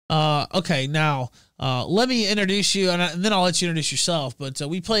Okay, now let me introduce you, and then I'll let you introduce yourself. But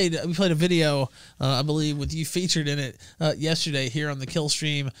we played a video, I believe, with you featured in it yesterday here on the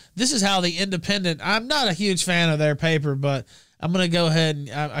Killstream. This is how the Independent. I'm not a huge fan of their paper, but I'm going to go ahead and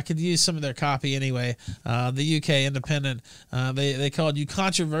I could use some of their copy anyway. The UK Independent. They called you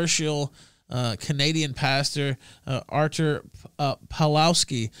controversial. Canadian pastor Artur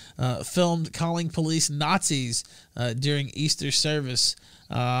Pawlowski filmed calling police Nazis during Easter service.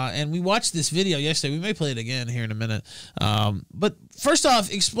 And we watched this video yesterday. We may play it again here in a minute. But first off,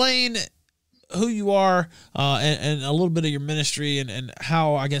 explain who you are and a little bit of your ministry and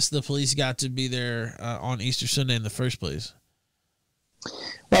how, I guess, the police got to be there on Easter Sunday in the first place.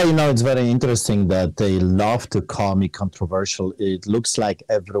 Well, it's very interesting that they love to call me controversial. It looks like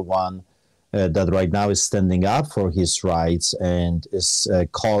everyone that right now is standing up for his rights and is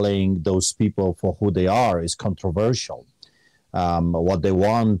calling those people for who they are is controversial. What they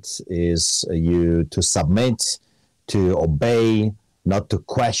want is you to submit, to obey, not to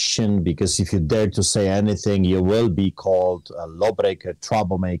question, because if you dare to say anything, you will be called a lawbreaker,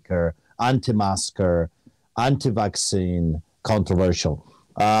 troublemaker, anti-masker, anti-vaccine, controversial.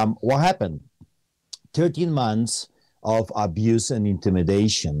 What happened? 13 months of abuse and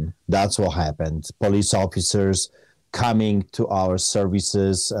intimidation. That's what happened. Police officers coming to our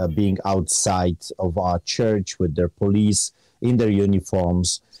services, being outside of our church with their police in their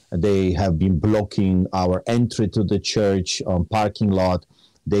uniforms. They have been blocking our entry to the church on parking lot.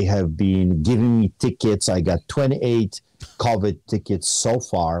 They have been giving me tickets. I got 28 COVID tickets so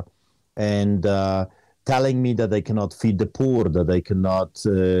far, and telling me that they cannot feed the poor, that they cannot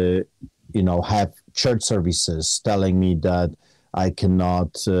have church services, telling me that I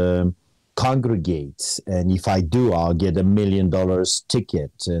cannot congregate, and if I do, I'll get $1 million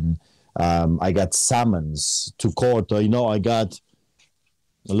ticket. And I got summons to court. I got,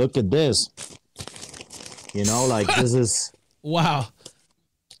 look at this, this is wow.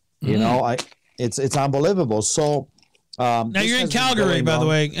 It's unbelievable. So now you're in Calgary, by the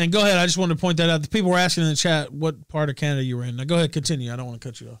way, and go ahead. I just wanted to point that out. The people were asking in the chat what part of Canada you were in. Now go ahead, continue. I don't want to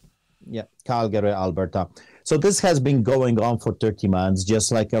cut you off. Yeah, Calgary, Alberta. So this has been going on for 30 months,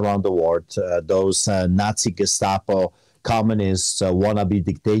 just like around the world. Those Nazi Gestapo communists, wannabe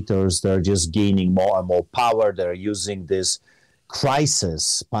dictators, they're just gaining more and more power. They're using this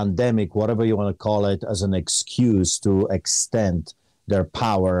crisis, pandemic, whatever you want to call it, as an excuse to extend their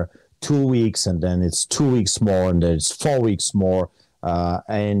power 2 weeks, and then it's 2 weeks more, and then it's 4 weeks more,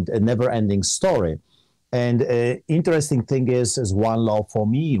 and a never-ending story. And interesting thing is one law for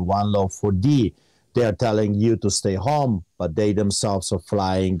me, one law for thee. They are telling you to stay home, but they themselves are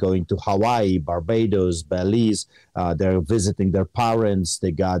flying, going to Hawaii, Barbados, Belize. They're visiting their parents.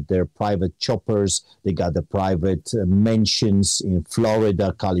 They got their private choppers. They got the private mansions in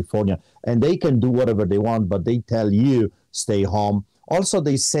Florida, California. And they can do whatever they want, but they tell you, stay home. Also,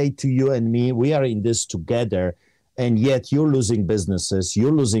 they say to you and me, we are in this together, and yet you're losing businesses,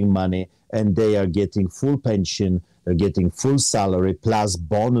 you're losing money, and they are getting full pension, they're getting full salary, plus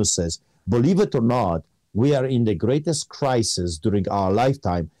bonuses. Believe it or not, we are in the greatest crisis during our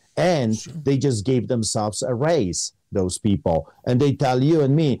lifetime, and they just gave themselves a raise, those people. And they tell you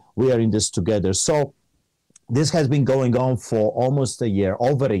and me, we are in this together. So this has been going on for almost a year,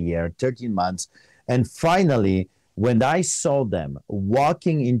 over a year, 13 months. And finally, when I saw them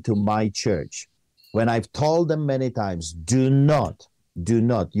walking into my church, when I've told them many times, do not,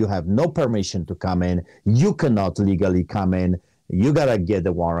 you have no permission to come in. You cannot legally come in. You got to get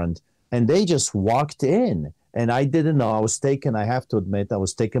a warrant. And they just walked in. And I didn't know. I have to admit, I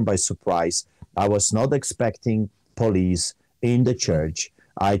was taken by surprise. I was not expecting police in the church.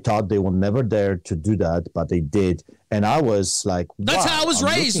 I thought they would never dare to do that, but they did. And I was like, wow. That's how I was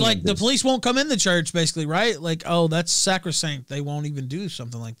raised. Like, the police won't come in the church, basically, right? Like, oh, that's sacrosanct. They won't even do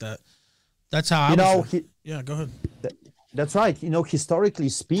something like that. That's how I was. Yeah, go ahead. That's right. Historically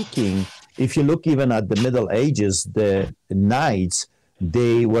speaking, if you look even at the Middle Ages, the knights,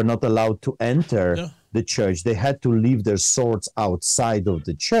 they were not allowed to enter the church. They had to leave their swords outside of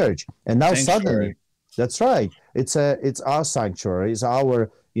the church. And now suddenly, that's right. It's our sanctuary. It's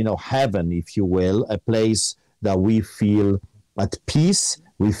our, heaven, if you will, a place that we feel at peace.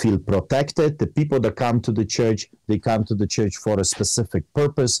 We feel protected. The people that come to the church, they come to the church for a specific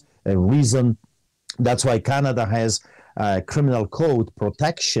purpose and reason. That's why Canada has criminal code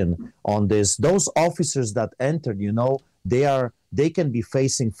protection on this. Those officers that entered, they can be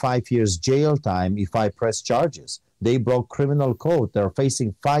facing 5 years jail time if I press charges. They broke criminal code. They're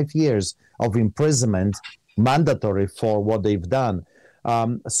facing 5 years of imprisonment, mandatory for what they've done.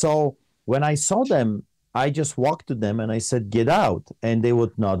 So when I saw them I just walked to them and I said, get out. And they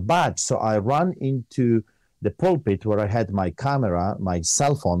would not budge. So I ran into the pulpit where I had my camera, my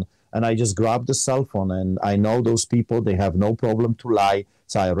cell phone, and I just grabbed the cell phone. And I know those people, they have no problem to lie.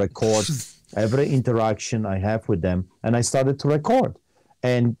 So I record every interaction I have with them. And I started to record.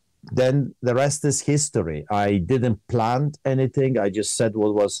 And then the rest is history. I didn't plan anything. I just said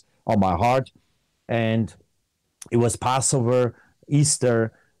what was on my heart. And it was Passover,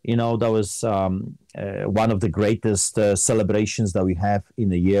 Easter. That was one of the greatest celebrations that we have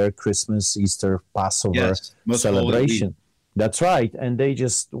in a year: Christmas, Easter, Passover celebration. That's right. And they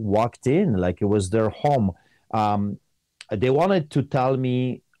just walked in like it was their home. They wanted to tell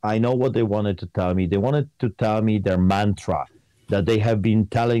me, I know what they wanted to tell me. They wanted to tell me their mantra that they have been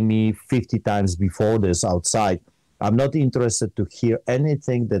telling me 50 times before this outside. I'm not interested to hear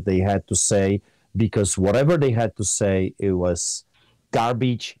anything that they had to say, because whatever they had to say, it was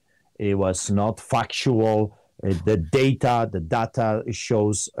garbage. It was not factual. The data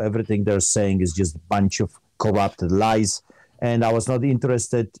shows everything they're saying is just a bunch of corrupted lies. And I was not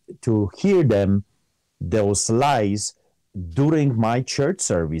interested to hear those lies during my church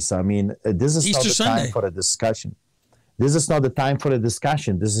service. I mean, this is Easter not the Sunday. time for a discussion. This is not the time for a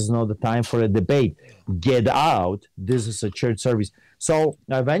discussion. This is not the time for a debate. Get out. This is a church service. So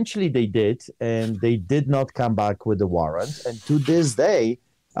eventually they did, and they did not come back with the warrant. And to this day,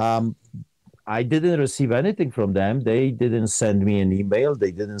 I didn't receive anything from them. They didn't send me an email.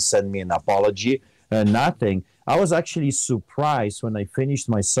 They didn't send me an apology, nothing. I was actually surprised when I finished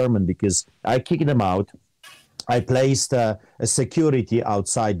my sermon, because I kicked them out. I placed a security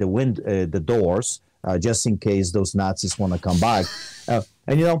outside the doors, just in case those Nazis want to come back.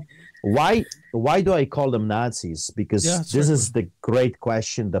 And why do I call them Nazis? Because this is the great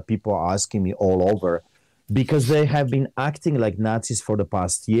question that people are asking me all over, because they have been acting like Nazis for the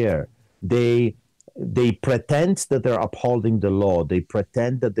past year. They pretend that they're upholding the law. They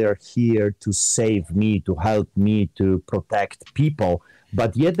pretend that they're here to save me, to help me, to protect people,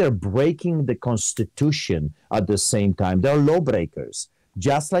 but yet they're breaking the Constitution at the same time. They're lawbreakers,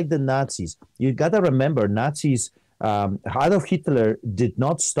 just like the Nazis. You got to remember, Nazis, Adolf Hitler did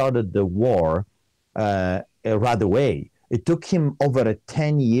not start the war right away. It took him over a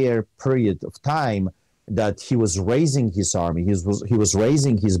 10-year period of time that he was raising his army. He was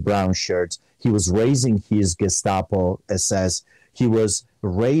raising his brown shirts. He was raising his Gestapo SS. He was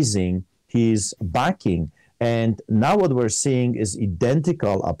raising his backing. And now what we're seeing is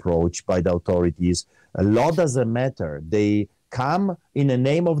identical approach by the authorities. Law doesn't matter. They come in the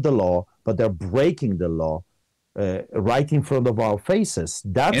name of the law, but they're breaking the law right in front of our faces.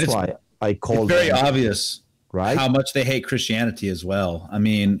 That's why I call it very obvious, right? How much they hate Christianity as well. I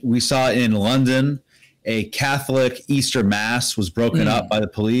mean, we saw in London, a Catholic Easter Mass was broken up by the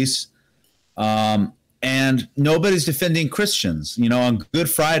police. And nobody's defending Christians. On Good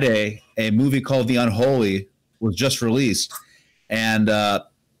Friday, a movie called The Unholy was just released. And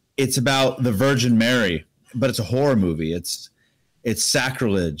it's about the Virgin Mary, but it's a horror movie. It's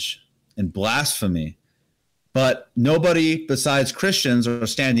sacrilege and blasphemy. But nobody besides Christians are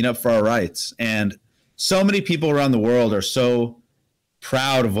standing up for our rights. And so many people around the world are so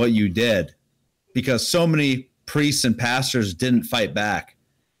proud of what you did, because so many priests and pastors didn't fight back.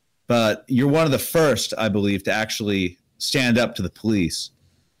 But you're one of the first, I believe, to actually stand up to the police.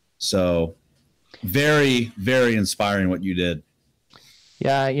 So very, very inspiring what you did.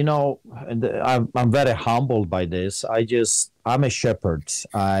 Yeah, and I'm very humbled by this. I'm a shepherd.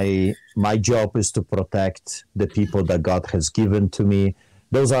 My job is to protect the people that God has given to me.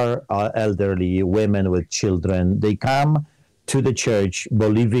 Those are elderly women with children. They come to the church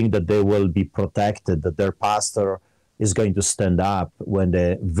believing that they will be protected, that their pastor is going to stand up when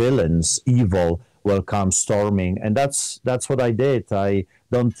the villains, evil, will come storming. And that's what I did. I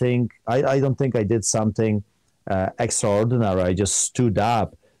don't think I did something extraordinary. I just stood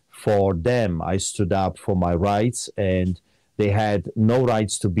up for them. I stood up for my rights, and they had no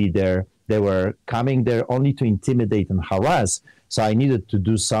rights to be there. They were coming there only to intimidate and harass. So I needed to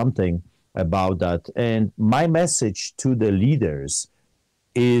do something about that. And my message to the leaders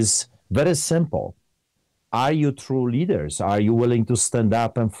is very simple. Are you true leaders? Are you willing to stand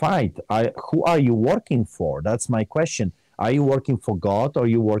up and fight? Who are you working for? That's my question. Are you working for God, or are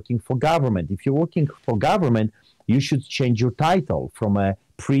you working for government? If you're working for government, you should change your title from a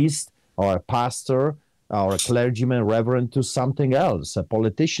priest or a pastor or a clergyman, reverend, to something else, a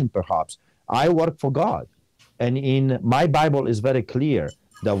politician perhaps. I work for God. And in my Bible is very clear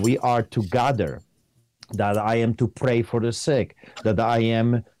that we are to gather, that I am to pray for the sick, that I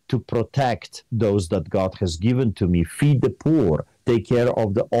am to protect those that God has given to me, feed the poor, take care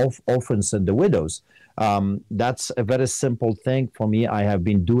of the orphans and the widows. That's a very simple thing for me. I have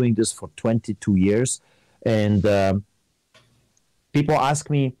been doing this for 22 years. And people ask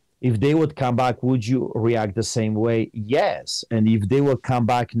me, if they would come back, would you react the same way? Yes. And if they will come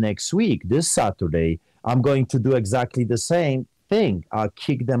back next week, this Saturday, I'm going to do exactly the same thing. I'll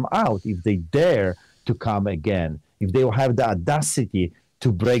kick them out if they dare to come again. If they will have the audacity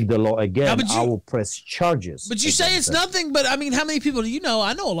to break the law again, I will press charges. But you say it's nothing, but I mean, how many people do you know?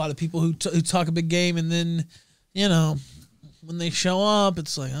 I know a lot of people who talk a big game, and then, you know, when they show up,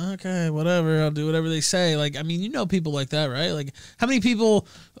 it's like, okay, whatever, I'll do whatever they say. Like, I mean, you know people like that, right? Like, how many people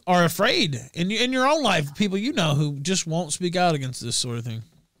are afraid in your own life, people you know who just won't speak out against this sort of thing?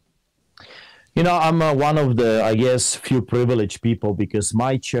 You know, I'm one of the, I guess, few privileged people, because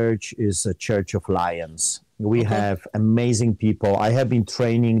my church is a church of lions. We have amazing people. I have been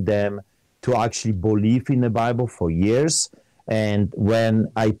training them to actually believe in the Bible for years. And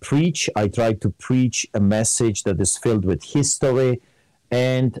when I preach, I try to preach a message that is filled with history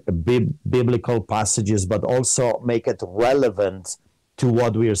and biblical passages, but also make it relevant to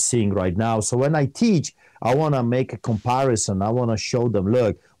what we are seeing right now. So when I teach, I want to make a comparison. I want to show them,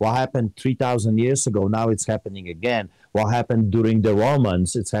 look, what happened 3,000 years ago, now it's happening again. What happened during the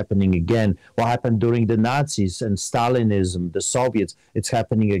Romans, it's happening again. What happened during the Nazis and Stalinism, the Soviets, it's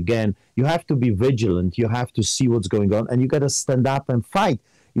happening again. You have to be vigilant. You have to see what's going on, and you got to stand up and fight.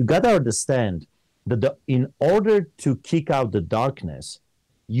 You got to understand that in order to kick out the darkness,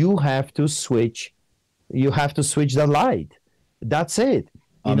 you have to switch the light. That's it.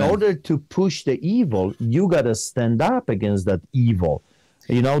 In order to push the evil, you got to stand up against that evil.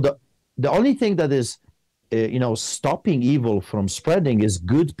 You know, the only thing that is, stopping evil from spreading is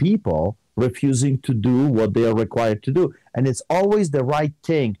good people refusing to do what they are required to do. And it's always the right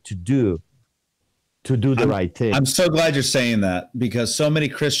thing to do the right thing. I'm so glad you're saying that, because so many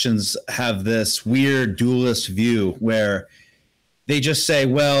Christians have this weird dualist view where they just say,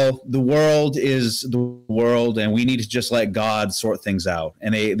 well, the world is the world and we need to just let God sort things out.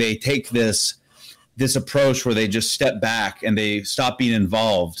 And they take this approach where they just step back and they stop being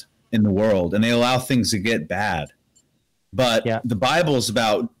involved in the world and they allow things to get bad. But the Bible is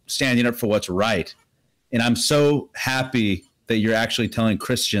about standing up for what's right. And I'm so happy that you're actually telling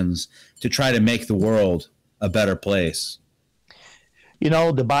Christians to try to make the world a better place. You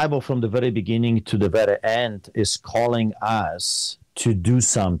know, the Bible from the very beginning to the very end is calling us to do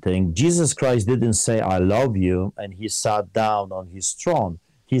something. Jesus Christ didn't say, I love you, and he sat down on his throne.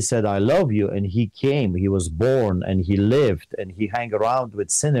 He said, I love you, and he came, he was born, and he lived, and he hung around with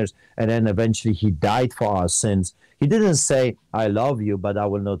sinners, and then eventually he died for our sins. He didn't say, I love you, but I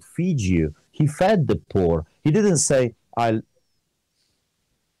will not feed you. He fed the poor. He didn't say, I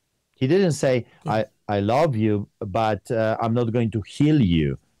love you, but I'm not going to heal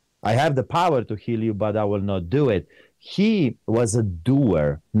you. I have the power to heal you, but I will not do it. He was a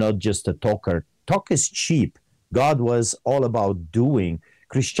doer, not just a talker. Talk is cheap. God was all about doing.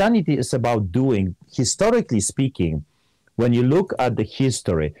 Christianity is about doing. Historically speaking, when you look at the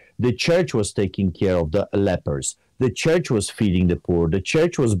history, the church was taking care of the lepers. The church was feeding the poor. The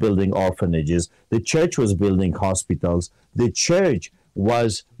church was building orphanages. The church was building hospitals. The church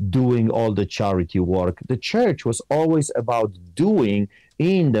was doing all the charity work. The church was always about doing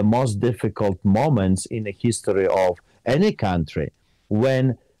in the most difficult moments in the history of any country.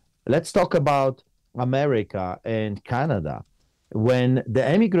 When, let's talk about America and Canada. When the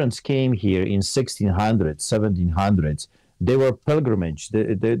immigrants came here in 1600s, 1700s, they were pilgrimage.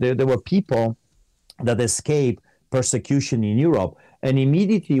 There were people that escaped persecution in Europe. And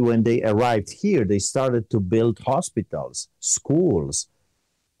immediately when they arrived here, they started to build hospitals, schools,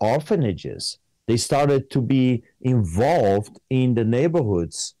 orphanages. They started to be involved in the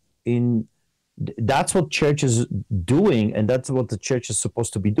neighborhoods. That's what church is doing, and that's what the church is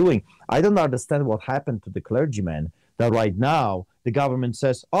supposed to be doing. I don't understand what happened to the clergymen, that right now the government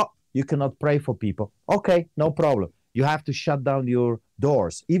says, oh, you cannot pray for people. Okay, no problem. You have to shut down your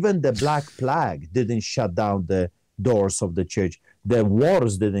doors. Even the Black Plague didn't shut down the doors of the church. The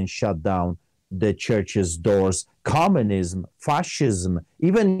wars didn't shut down the church's doors. Communism, fascism,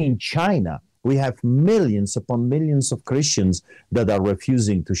 even in China, we have millions upon millions of Christians that are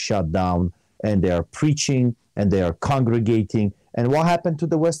refusing to shut down, and they are preaching and they are congregating. And what happened to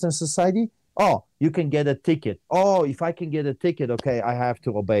the Western society? Oh, you can get a ticket. Oh, if I can get a ticket, okay, I have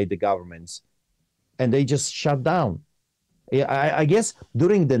to obey the governments. And they just shut down. I guess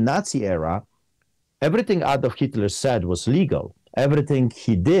during the Nazi era, everything Adolf Hitler said was legal. Everything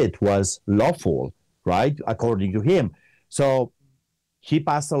he did was lawful, right? According to him. So he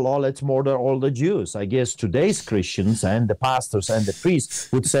passed a law, let's murder all the Jews. I guess today's Christians and the pastors and the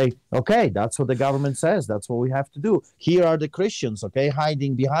priests would say, okay, that's what the government says. That's what we have to do. Here are the Christians, okay,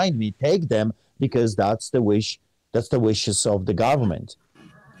 hiding behind me. Take them, because that's the wishes of the government.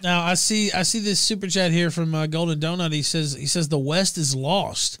 Now I see this super chat here from Golden Donut. He says the West is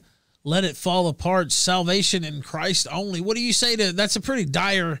lost. Let it fall apart. Salvation in Christ only. What do you say to that's a pretty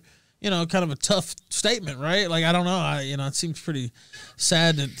dire, kind of a tough statement, right? Like, I don't know. It seems pretty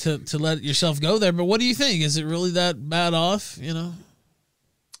sad to let yourself go there. But what do you think? Is it really that bad off?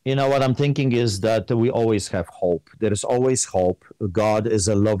 What I'm thinking is that we always have hope. There is always hope. God is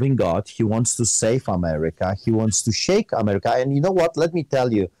a loving God. He wants to save America. He wants to shake America. And you know what? Let me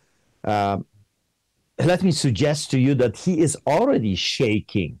tell you, let me suggest to you that he is already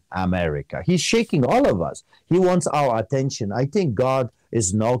shaking America. He's shaking all of us. He wants our attention. I think God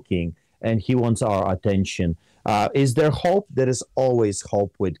is knocking and he wants our attention. Is there hope? There is always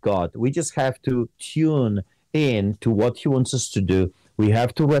hope with God. We just have to tune in to what he wants us to do. We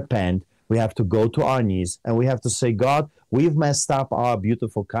have to repent. We have to go to our knees and we have to say, God, we've messed up our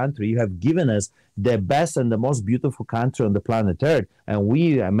beautiful country. You have given us the best and the most beautiful country on the planet Earth, and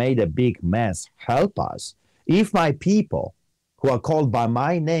we made a big mess. Help us. If my people who are called by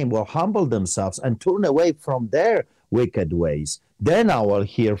my name will humble themselves and turn away from their wicked ways, then I will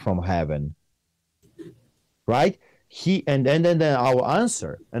hear from heaven. Right? And then I will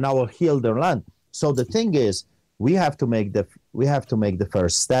answer and I will heal their land. So the thing is, we have to make the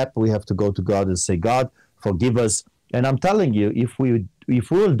first step. We have to go to God and say, God, forgive us. And I'm telling you, if we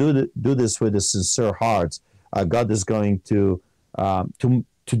will do this with a sincere heart, God is going to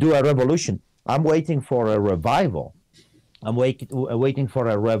do a revolution. I'm waiting for a revival. I'm waiting for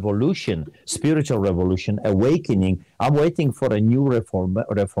a revolution, spiritual revolution, awakening. I'm waiting for a new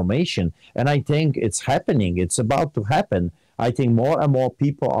reformation. And I think it's happening. It's about to happen. I think more and more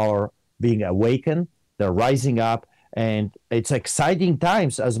people are being awakened. They're rising up. And it's exciting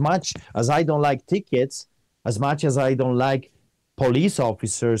times. As much as I don't like tickets, as much as I don't like police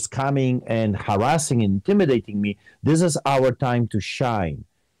officers coming and harassing and intimidating me, this is our time to shine.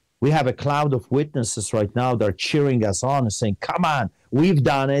 We have a cloud of witnesses right now that are cheering us on and saying, come on, we've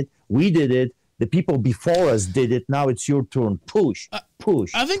done it. We did it. The people before us did it. Now it's your turn. Push.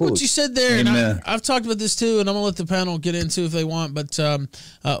 I think what you said there, and I've talked about this too, and I'm going to let the panel get into if they want, but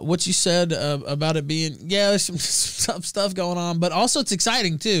what you said about it being, there's some tough stuff going on, but also it's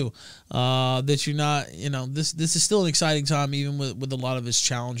exciting too, that you're not, this is still an exciting time, even with a lot of its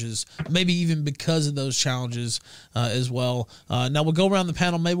challenges, maybe even because of those challenges as well. Now we'll go around the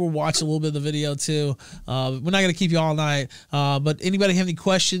panel. Maybe we'll watch a little bit of the video too. We're not going to keep you all night, but anybody have any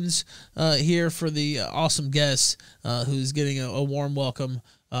questions here for the awesome guest who's getting a warm welcome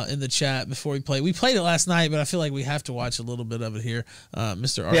in the chat before we play. We played it last night, but I feel like we have to watch a little bit of it here.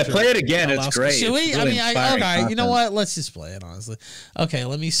 Mr. Artur. Yeah, play it again. Pawlowski. It's great. Should we? Really okay. content. You know what? Let's just play it, honestly. Okay,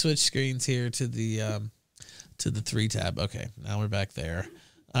 let me switch screens here to the 3 tab. Okay, now we're back there.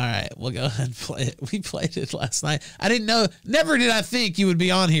 All right, we'll go ahead and play it. We played it last night. I didn't know, never did I think you would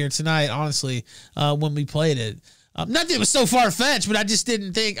be on here tonight, honestly, when we played it. Not that it was so far-fetched, but I just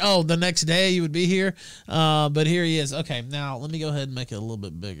didn't think, the next day you would be here. But here he is. Okay, now let me go ahead and make it a little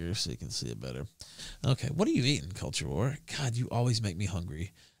bit bigger so you can see it better. Okay, what are you eating, Culture War? God, you always make me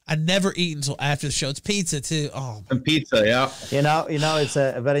hungry. I never eat until after the show. It's pizza, too. Oh, some pizza, yeah. It's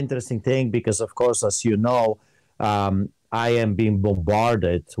a very interesting thing because, of course, as you know, I am being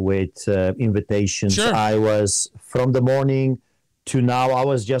bombarded with invitations. Sure. I was, from the morning to now, I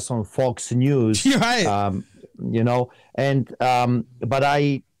was just on Fox News. You're right. But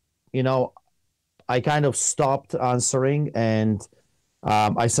I kind of stopped answering and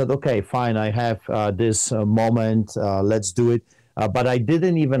I said, okay, fine, I have this moment, let's do it. But I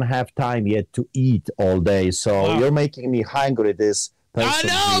didn't even have time yet to eat all day. So You're making me hungry this I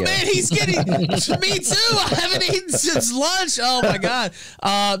know, man. He's getting me too. I haven't eaten since lunch. Oh my God.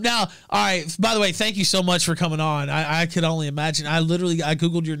 Now, all right. By the way, thank you so much for coming on. I could only imagine. I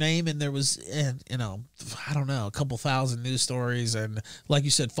Googled your name and there was, I don't know, a couple thousand news stories and, like you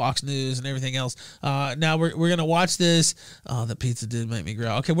said, Fox News and everything else. Now we're gonna watch this. Oh, the pizza did make me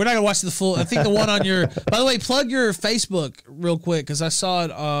growl. Okay, we're not gonna watch the full. I think the one on your. By the way, plug your Facebook real quick because I saw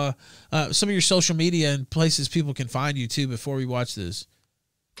it. Some of your social media and places people can find you too before we watch this.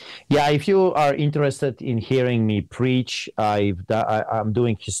 Yeah, if you are interested in hearing me preach, I'm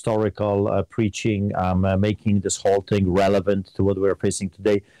doing historical preaching. I'm making this whole thing relevant to what we're facing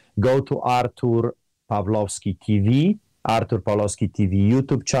today. Go to Artur Pawlowski TV, Artur Pawlowski TV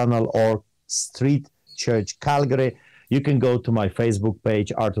YouTube channel, or Street Church Calgary. You can go to my Facebook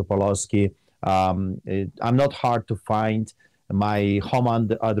page, Artur Pawlowski. I'm not hard to find. My home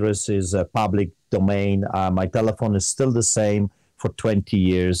address is a public domain. My telephone is still the same for 20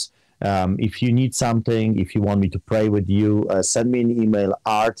 years. If you need something, if you want me to pray with you, send me an email,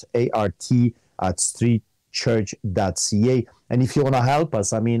 art, at streetchurch.ca. And if you want to help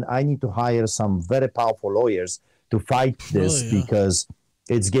us, I mean, I need to hire some very powerful lawyers to fight this because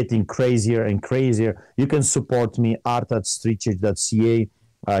it's getting crazier and crazier. You can support me, art at streetchurch.ca.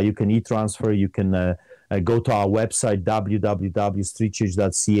 You can e-transfer. You can go to our website,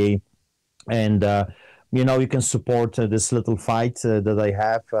 www.streetchurch.ca. And, you can support this little fight that I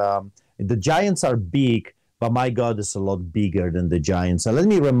have. The giants are big, but my God is a lot bigger than the giants. And let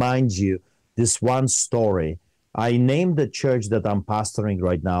me remind you this one story. I named the church that I'm pastoring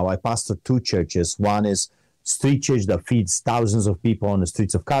right now. I pastor two churches. One is Street Church that feeds thousands of people on the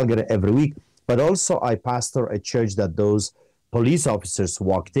streets of Calgary every week. But also I pastor a church that those police officers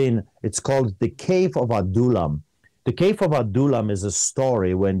walked in. It's called the Cave of Adullam. The Cave of Adullam is a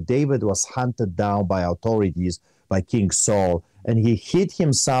story when David was hunted down by authorities, by King Saul, and he hid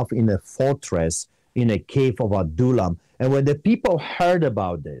himself in a fortress in a cave of Adullam. And when the people heard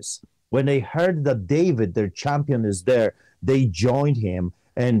about this, when they heard that David, their champion, is there, they joined him.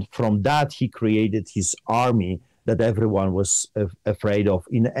 And from that, he created his army that everyone was afraid of.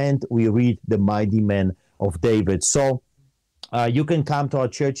 In the end, we read the mighty men of David. So you can come to our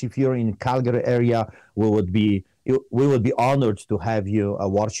church if you're in Calgary area. We would be honored to have you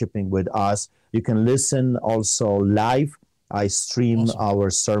worshiping with us. You can listen also live. I stream our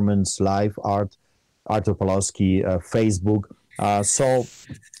sermons live, Artur Pawlowski, Facebook. So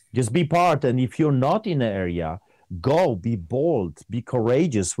just be part. And if you're not in the area, go, be bold, be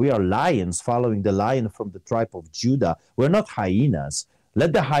courageous. We are lions following the lion from the tribe of Judah. We're not hyenas.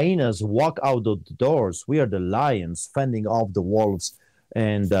 Let the hyenas walk out of the doors. We are the lions fending off the wolves.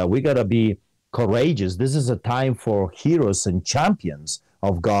 And we got to be courageous. This is a time for heroes and champions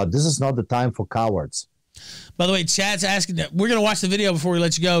of God. This is not the time for cowards. By the way, chat's asking that we're going to watch the video before we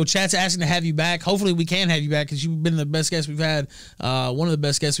let you go. Chat's asking to have you back. Hopefully we can have you back because you've been the best guest we've had, one of the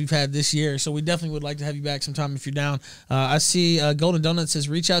best guests we've had this year. So we definitely would like to have you back sometime if you're down. I see Golden Donut says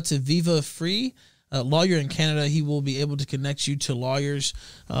reach out to Viva Free, lawyer in Canada. He will be able to connect you to lawyers.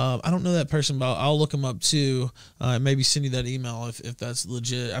 I don't know that person, but I'll look him up too. Maybe send you that email if that's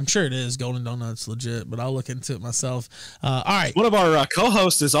legit. I'm sure it is. Golden Donut's legit, but I'll look into it myself. All right. One of our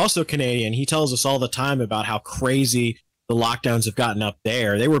co-hosts is also Canadian. He tells us all the time about how crazy the lockdowns have gotten up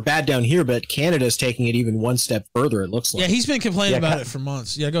there. They were bad down here, but Canada's taking it even one step further, it looks like. Yeah, he's been complaining about it for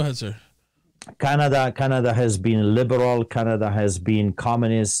months. Yeah, go ahead, sir. Canada has been liberal. Canada has been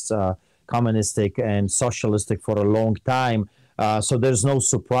communistic and socialistic for a long time. So there's no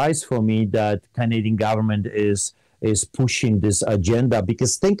surprise for me that Canadian government is pushing this agenda.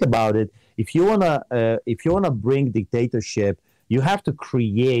 Because think about it: if you wanna bring dictatorship, you have to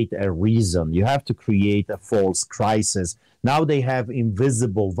create a reason. You have to create a false crisis. Now they have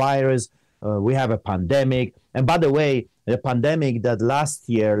invisible virus. We have a pandemic. And by the way, the pandemic that last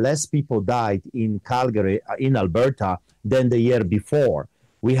year, less people died in Calgary, in Alberta, than the year before.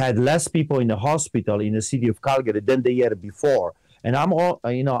 We had less people in the hospital in the city of Calgary than the year before. And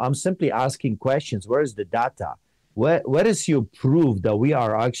I'm simply asking questions. Where is the data? Where is your proof that we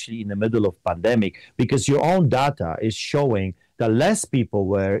are actually in the middle of pandemic? Because your own data is showing that less people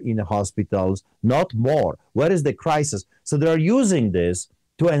were in the hospitals, not more. Where is the crisis? So they're using this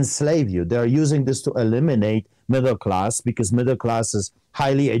to enslave you. They're using this to eliminate middle class, because middle class is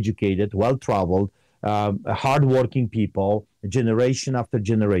highly educated, well-traveled, hardworking people, generation after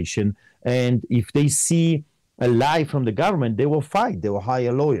generation. And if they see a lie from the government, they will fight. They will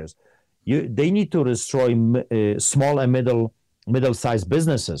hire lawyers. They need to destroy small and middle-sized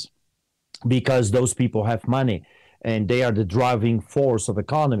businesses, because those people have money and they are the driving force of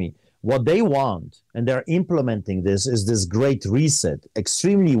economy. What they want, and they're implementing this, is this great reset: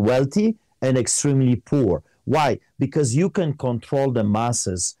 extremely wealthy and extremely poor. Why? Because you can control the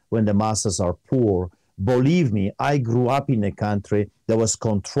masses when the masses are poor. Believe me, I grew up in a country that was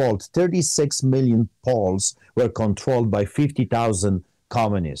controlled. 36 million Poles were controlled by 50,000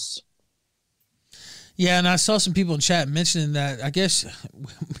 communists. Yeah, and I saw some people in chat mentioning that. I guess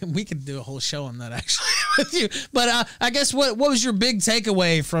we could do a whole show on that actually with you. But I guess what was your big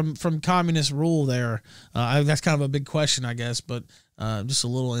takeaway from communist rule there? That's kind of a big question, I guess, but just a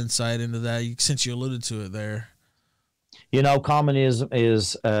little insight into that since you alluded to it there. You know, communism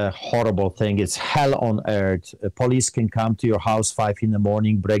is a horrible thing. It's hell on earth. Police can come to your house 5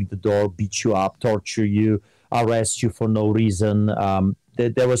 a.m, break the door, beat you up, torture you, arrest you for no reason.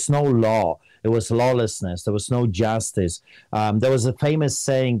 There was no law. It was lawlessness. There was no justice. There was a famous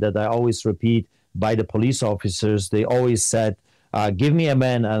saying that I always repeat: by the police officers, they always said, give me a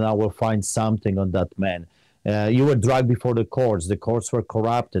man and I will find something on that man. You were dragged before the courts. The courts were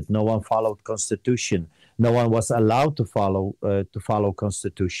corrupted. No one followed Constitution. No one was allowed to follow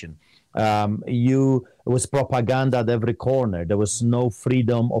Constitution. It was propaganda at every corner. There was no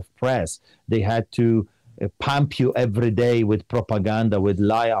freedom of press. They had to pump you every day with propaganda, with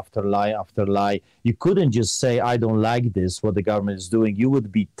lie after lie after lie. You couldn't just say, I don't like this, what the government is doing. You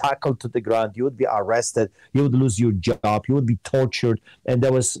would be tackled to the ground. You would be arrested. You would lose your job. You would be tortured. And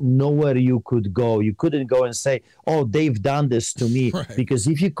there was nowhere you could go. You couldn't go and say, oh, they've done this to me. Right. Because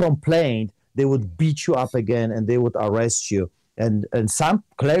if you complained, they would beat you up again and they would arrest you. And some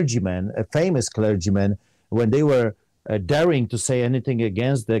clergymen, a famous clergyman, when they were daring to say anything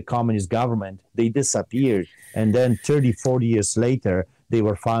against the communist government, they disappeared. And then 30, 40 years later, they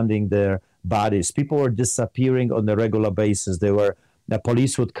were finding their bodies. People were disappearing on a regular basis. The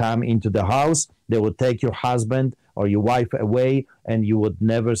police would come into the house, they would take your husband or your wife away, and you would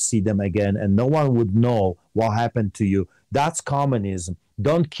never see them again. And no one would know what happened to you. That's communism.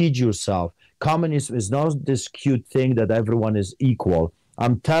 Don't kid yourself. Communism is not this cute thing that everyone is equal.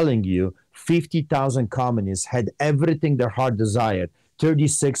 I'm telling you, 50,000 communists had everything their heart desired.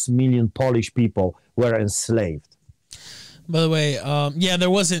 36 million Polish people were enslaved. By the way, yeah, there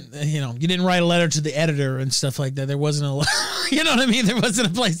wasn't, you didn't write a letter to the editor and stuff like that. There wasn't you know what I mean? There wasn't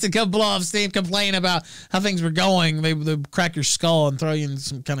a place to come blow off steam, complain about how things were going. They'd crack your skull and throw you in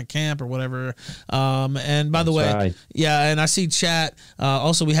some kind of camp or whatever. And by the way, right. Yeah, and I see chat.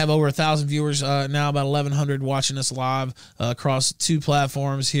 Also, we have over 1,000 viewers now, about 1,100 watching us live across 2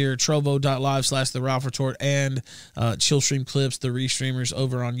 platforms here, trovo.live/The Ralph Retort and Killstream Clips, the restreamers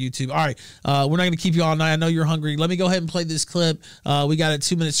over on YouTube. All right, we're not going to keep you all night. I know you're hungry. Let me go ahead and play this clip. We got it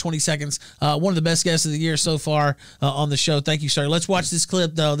 2 minutes, 20 seconds. One of the best guests of the year so far on the show. Thank you, sir. Let's watch this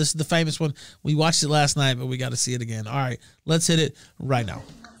clip, though. This is the famous one. We watched it last night, but we got to see it again. All right, let's hit it right now.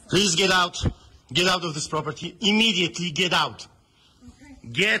 Please get out. Get out of this property. Immediately get out.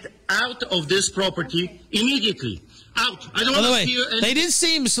 Get out of this property immediately. Out. I don't By the want way, to see you. they did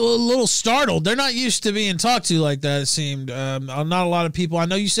seem a little startled. They're not used to being talked to like that, it seemed. Not a lot of people. I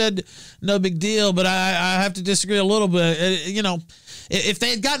know you said no big deal, but I have to disagree a little bit. If they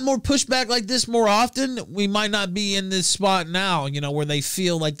had gotten more pushback like this more often, we might not be in this spot now, where they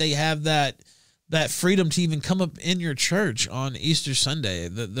feel like they have that freedom to even come up in your church on Easter Sunday.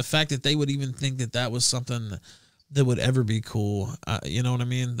 The fact that they would even think that was something that would ever be cool. You know what I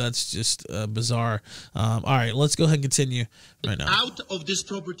mean? That's just bizarre. All right, let's go ahead and continue right now. Out of this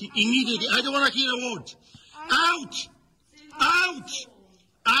property immediately. I don't want to hear a word. Out. Out.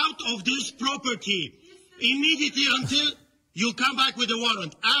 Out of this property immediately until you come back with a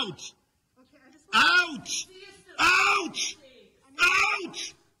warrant. Out. Out. Out.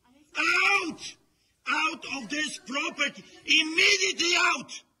 Out. Out. Out of this property. Immediately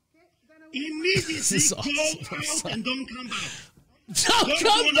out. Immediately go out and don't come back. Don't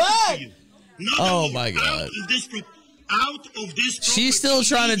come back! Oh, my God. Out of this property. She's still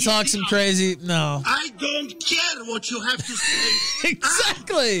trying to talk some crazy. No. I don't care what you have to say.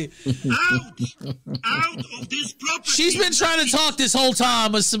 Exactly. Out of this property. She's been trying to talk this whole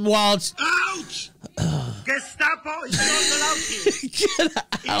time with some wild. Out. Gestapo is not allowed here.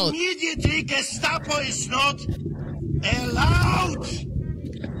 Get out. Immediately, Gestapo is not allowed.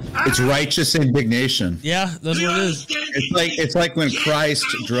 It's righteous indignation. Yeah, that's what it is. It's like when Christ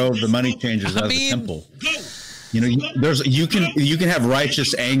drove the money changers out of the temple. You can have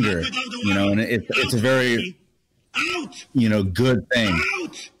righteous anger, and it's a very good thing.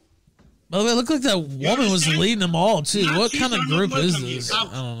 By the way, it looked like that woman was leading them all too. What kind of group is this? I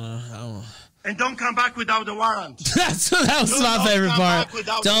don't know. And don't come back without a warrant. that was my favorite part.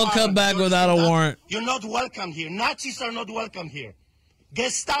 Don't come back without a warrant. You're not welcome here. Nazis are not welcome here.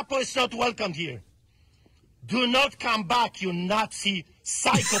 Gestapo is not welcome here. Do not come back, you Nazi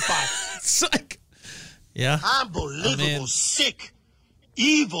psychopaths. Yeah. Unbelievable, sick,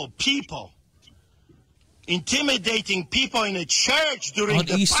 evil people. Intimidating people in a church during on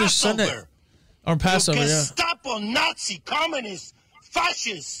the Easter Passover. Sunday. Or Passover, Gestapo, Nazi, communists,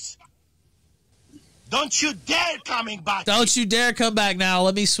 fascists. Don't you dare coming back. Don't you dare come back now.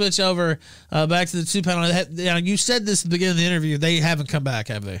 Let me switch over back to the 2 panel. You said this at the beginning of the interview. They haven't come back,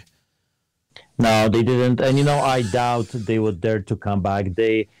 have they? No, they didn't. And, I doubt they would dare to come back.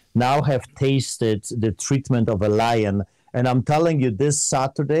 They now have tasted the treatment of a lion. And I'm telling you, this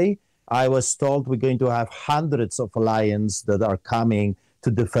Saturday, I was told we're going to have hundreds of lions that are coming to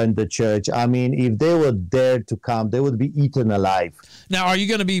defend the church. I mean, if they would dare to come, they would be eaten alive. Now, are you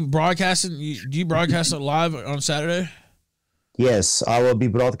going to be broadcasting? Do you broadcast it live on Saturday? Yes, I will be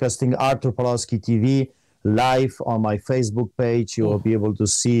broadcasting Artur Pawlowski TV live on my Facebook page. You will be able to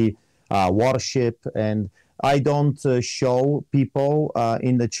see worship, and I don't show people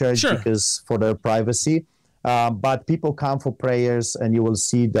in the church Sure. because for their privacy. But people come for prayers, and you will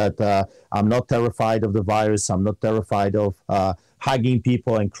see that I'm not terrified of the virus. I'm not terrified of hugging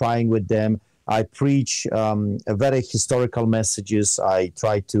people and crying with them. I preach very historical messages. I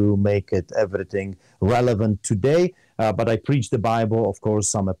try to make it everything relevant today. But I preach the Bible. Of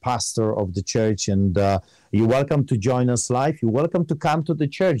course, I'm a pastor of the church, and you're welcome to join us live. You're welcome to come to the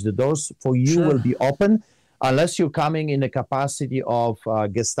church. The doors for you will be open, unless you're coming in the capacity of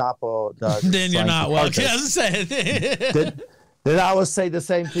Gestapo. Then you're not welcome. I was saying. Then I will say the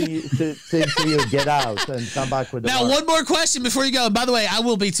same thing to you. Get out and come back with the Now, word. one more question before you go. By the way, I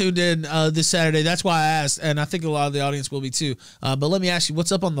will be tuned in this Saturday. That's why I asked, and I think a lot of the audience will be too. But let me ask you,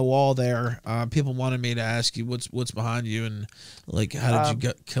 what's up on the wall there? People wanted me to ask you what's behind you, and like how did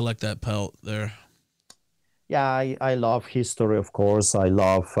you collect that pelt there? Yeah, I love history, of course. I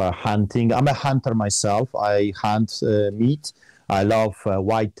love hunting. I'm a hunter myself. I hunt meat. I love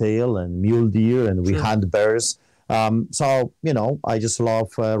whitetail and mule deer, and we hunt bears. So, you know, I just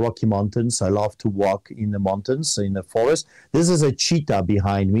love Rocky Mountains. I love to walk in the mountains, in the forest. This is a cheetah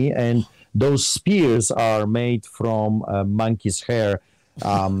behind me, and those spears are made from monkey's hair.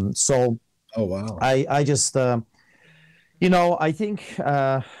 So, Oh, wow. I just, you know, I think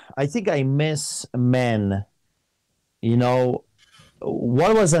I miss men. You know,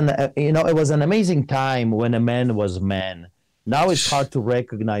 it was an amazing time when a man was man. Now it's hard to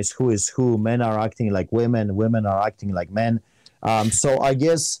recognize who is who. Men are acting like women. Women are acting like men. So I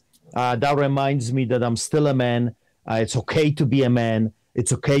guess that reminds me that I'm still a man. It's okay to be a man.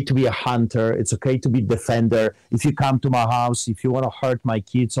 It's okay to be a hunter. It's okay to be defender. If you come to my house, if you want to hurt my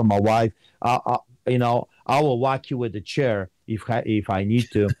kids or my wife, you know, I will whack you with a chair if I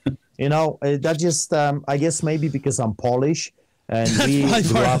need to. You know, that just I guess maybe because I'm Polish, and we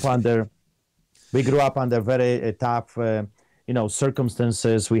grew up under very tough. You know,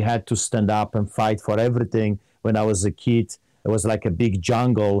 circumstances. We had to stand up and fight for everything. When I was a kid, it was like a big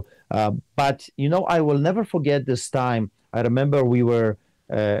jungle. But, you know, I will never forget this time. I remember we were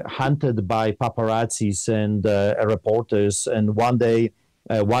hunted by paparazzis and reporters. And one day,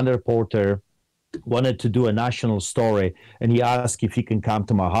 one reporter wanted to do a national story. And he asked if he can come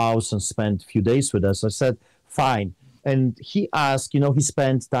to my house and spend a few days with us. I said, fine. And he asked, you know, he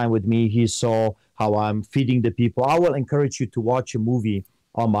spent time with me. He saw how I'm feeding the people. I will encourage you to watch a movie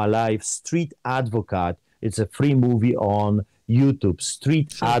on my life, Street Advocate. It's a free movie on YouTube,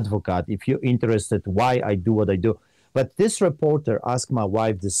 Street Advocate, if you're interested why I do what I do. But this reporter asked my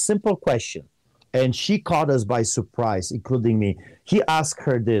wife this simple question, and she caught us by surprise, including me. He asked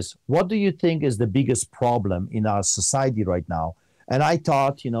her this: what do you think is the biggest problem in our society right now? And I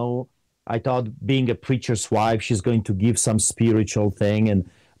thought, you know, being a preacher's wife, she's going to give some spiritual thing.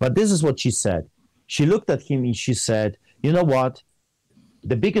 But this is what she said. She looked at him and she said, you know what?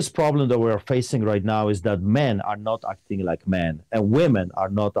 The biggest problem that we're facing right now is that men are not acting like men and women are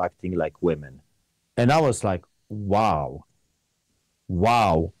not acting like women. And I was like, wow.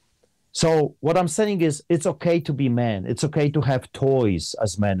 So what I'm saying is it's okay to be men. It's okay to have toys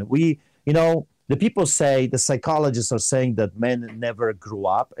as men. You know, the people say, the psychologists are saying that men never grew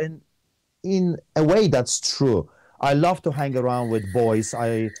up. And in a way, that's true. I love to hang around with boys.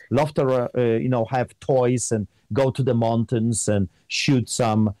 I love to, you know, have toys and go to the mountains and shoot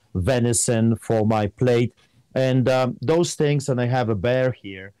some venison for my plate. And those things, and I have a bear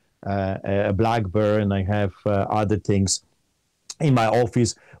here, a black bear, and I have other things in my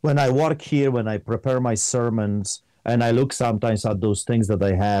office. When I work here, when I prepare my sermons, and I look sometimes at those things that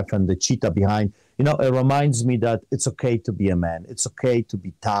I have and the cheetah behind, you know, it reminds me that it's okay to be a man. It's okay to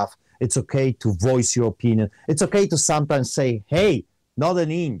be tough. It's okay to voice your opinion. It's okay to sometimes say, hey, not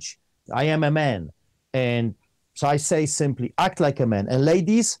an inch. I am a man. And so I say simply, act like a man. And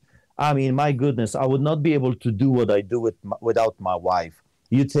ladies, I mean, my goodness, I would not be able to do what I do without my wife.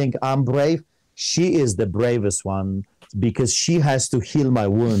 You think I'm brave? She is the bravest one, because she has to heal my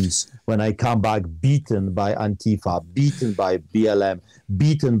wounds when I come back beaten by Antifa, beaten by BLM,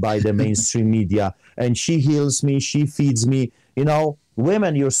 beaten by the mainstream media. And she heals me. She feeds me. You know,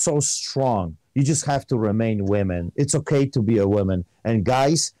 women, you're so strong. You just have to remain women. It's okay to be a woman. And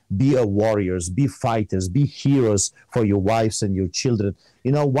guys, be a warriors, be fighters, be heroes for your wives and your children.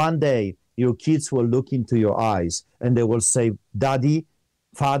 You know, one day your kids will look into your eyes and they will say, Daddy,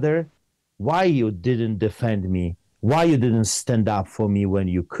 Father, why you didn't defend me? Why you didn't stand up for me when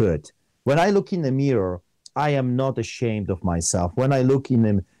you could? When I look in the mirror, I am not ashamed of myself. When I look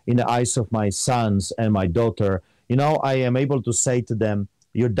in the eyes of my sons and my daughter, you know, I am able to say to them,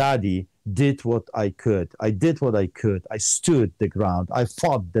 your daddy did what I could. I did what I could. I stood the ground. I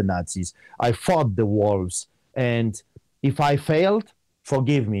fought the Nazis. I fought the wolves. And if I failed,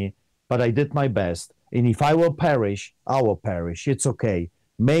 forgive me, but I did my best. And if I will perish, I will perish. It's okay.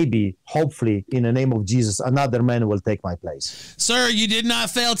 Maybe, hopefully, in the name of Jesus, another man will take my place. Sir, you did not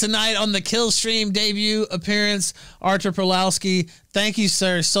fail tonight on the Killstream debut appearance. Artur Pawlowski, thank you,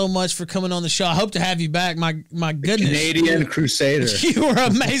 sir, so much for coming on the show. I hope to have you back. My goodness. Canadian Crusader. You were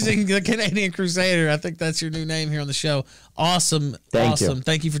amazing, the Canadian Crusader. I think that's your new name here on the show. Awesome. Thank you.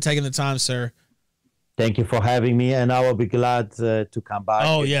 Thank you for taking the time, sir. Thank you for having me, and I will be glad to come back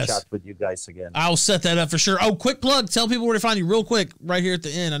and chat with you guys again. I'll set that up for sure. Oh, quick plug. Tell people where to find you real quick right here at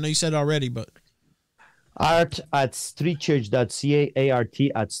the end. I know you said it already, but. Art at streetchurch.ca,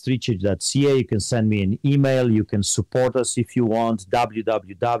 art@streetchurch.ca. You can send me an email. You can support us if you want,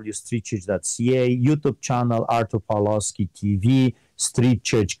 www.streetchurch.ca. YouTube channel, Artur Pawlowski TV, Street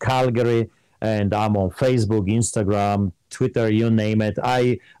Church Calgary. And I'm on Facebook, Instagram, Twitter, you name it.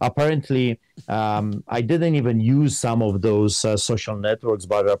 I didn't even use some of those social networks,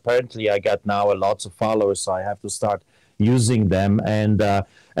 but apparently I got now lots of followers, so I have to start using them. And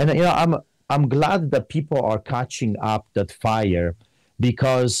you know, I'm glad that people are catching up that fire,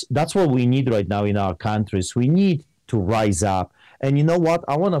 because that's what we need right now in our countries. We need to rise up. And you know what?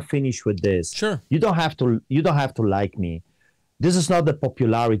 I want to finish with this. Sure. You don't have to like me. This is not a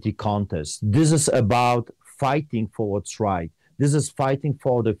popularity contest. This is about fighting for what's right. This is fighting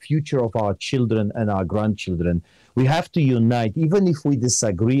for the future of our children and our grandchildren. We have to unite, even if we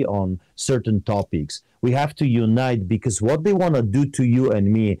disagree on certain topics. We have to unite, because what they want to do to you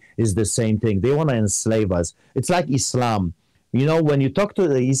and me is the same thing. They want to enslave us. It's like Islam. You know, when you talk to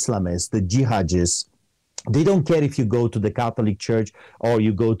the Islamists, the jihadists, they don't care if you go to the Catholic Church or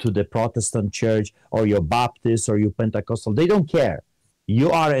you go to the Protestant Church or you're Baptist or you're Pentecostal. They don't care. You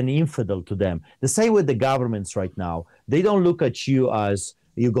are an infidel to them. The same with the governments right now. They don't look at you as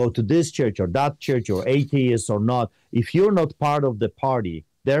you go to this church or that church or atheist or not. If you're not part of the party,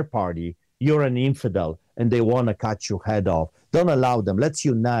 their party, you're an infidel and they want to cut your head off. Don't allow them. Let's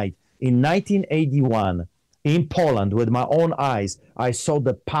unite. In 1981, in Poland, with my own eyes, I saw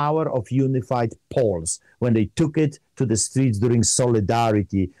the power of unified Poles when they took it to the streets during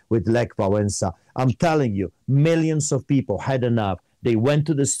solidarity with Lech Wałęsa. I'm telling you, millions of people had enough. They went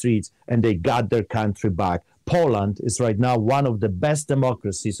to the streets and they got their country back. Poland is right now one of the best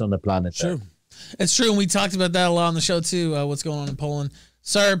democracies on the planet. Sure. It's true, and we talked about that a lot on the show too, what's going on in Poland.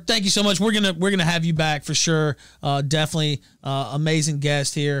 Sir, thank you so much. We're gonna have you back for sure. Definitely amazing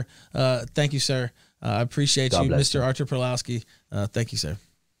guest here. Thank you, sir. I appreciate you, Mr. Artur Pawlowski. Thank you, sir.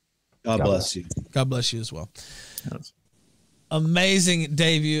 God bless you. God bless you as well. Amazing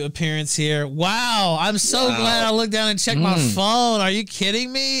debut appearance here. Wow. I'm so glad I looked down and checked my phone. Are you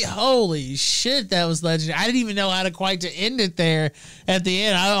kidding me? Holy shit, that was legendary. I didn't even know how to end it there at the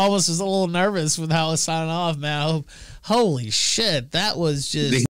end. I almost was a little nervous with how I was signing off, man. Holy shit, that was just...